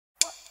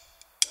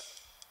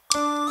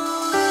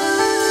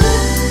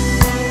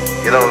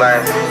You know,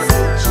 life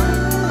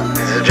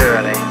is a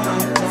journey.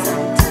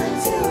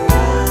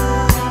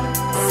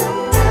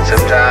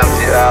 Sometimes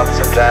you're up,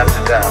 sometimes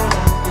you're down.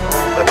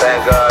 But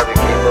thank God we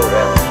keep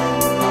moving.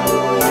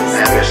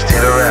 And we're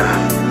still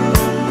around.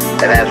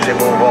 And as we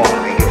move on,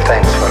 we give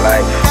thanks for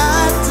life.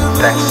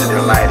 Thanks to the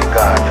Almighty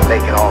God for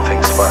making all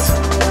things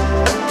possible.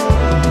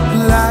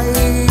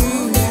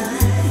 Life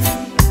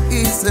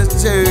is a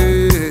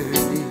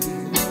journey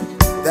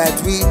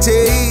that we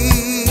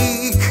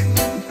take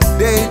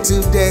day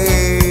to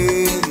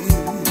day.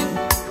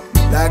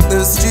 Like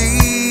the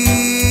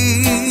streams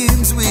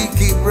we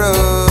keep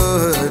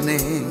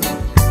running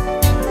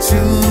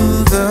to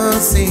the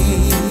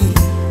sea.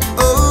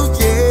 Oh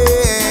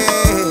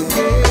yeah.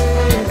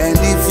 And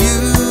if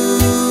you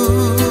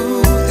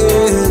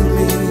and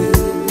me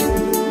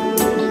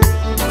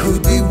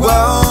could be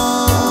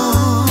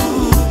walking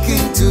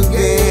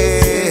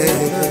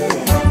together,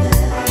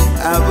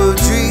 our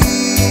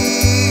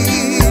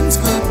dreams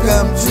could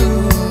come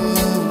true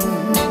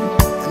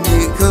and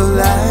make a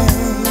life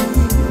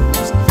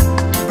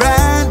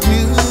brand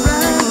new.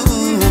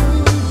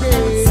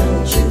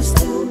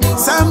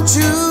 Some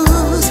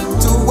choose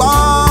to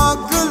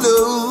walk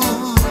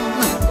alone,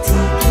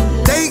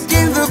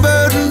 taking the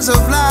burdens of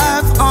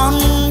life on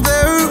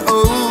their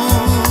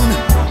own,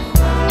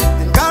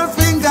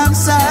 engulfing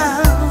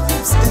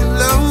themselves in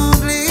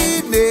loneliness.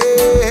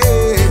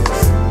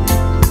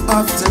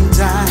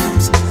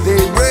 Oftentimes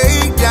they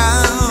break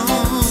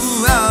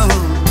down.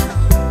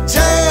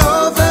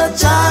 Jehovah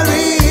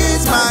Jireh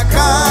is my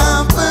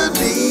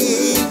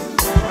company.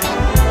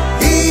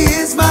 He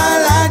is my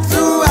light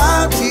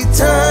throughout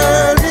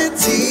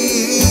eternity.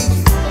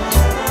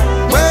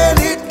 When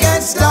it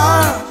gets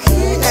dark,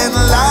 He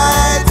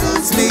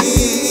enlightens me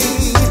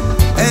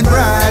and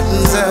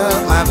brightens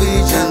up my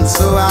vision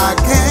so I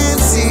can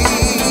see.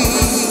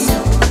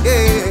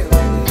 Yeah.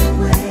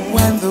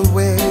 When the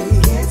way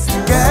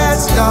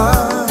gets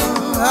dark,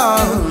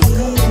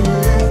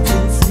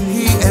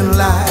 He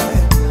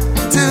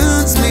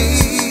enlightens me.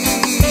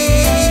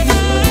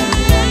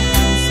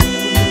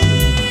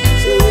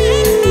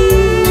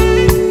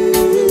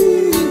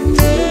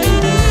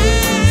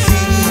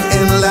 He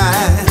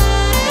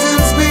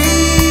enlightens me.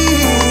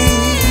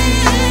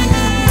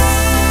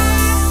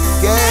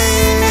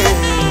 Yeah.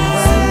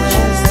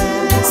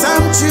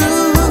 Some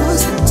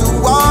choose to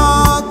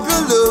walk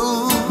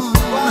alone,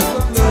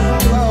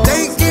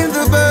 taking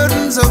the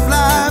burdens of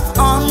life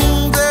on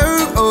their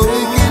own,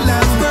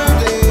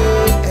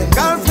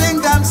 engulfing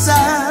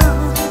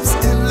themselves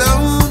in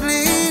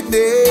loneliness.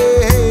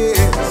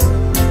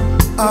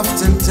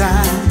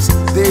 Oftentimes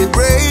they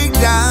break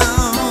down.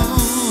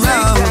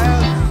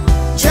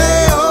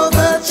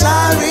 Jehovah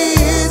Jireh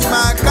is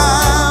my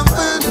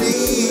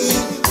company.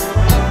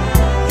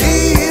 He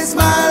is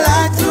my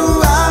light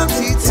throughout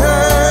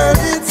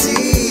eternity.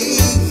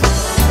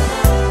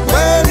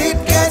 When it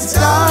gets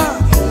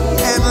dark, He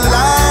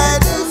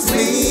enlightens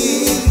me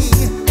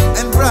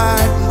and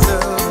brightens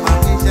up my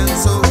vision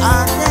so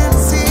I can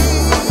see.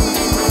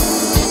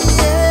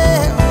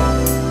 Yeah.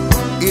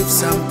 If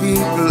some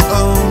people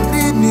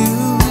only knew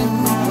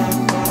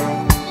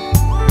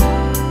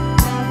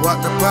what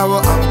the power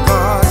of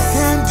God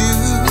can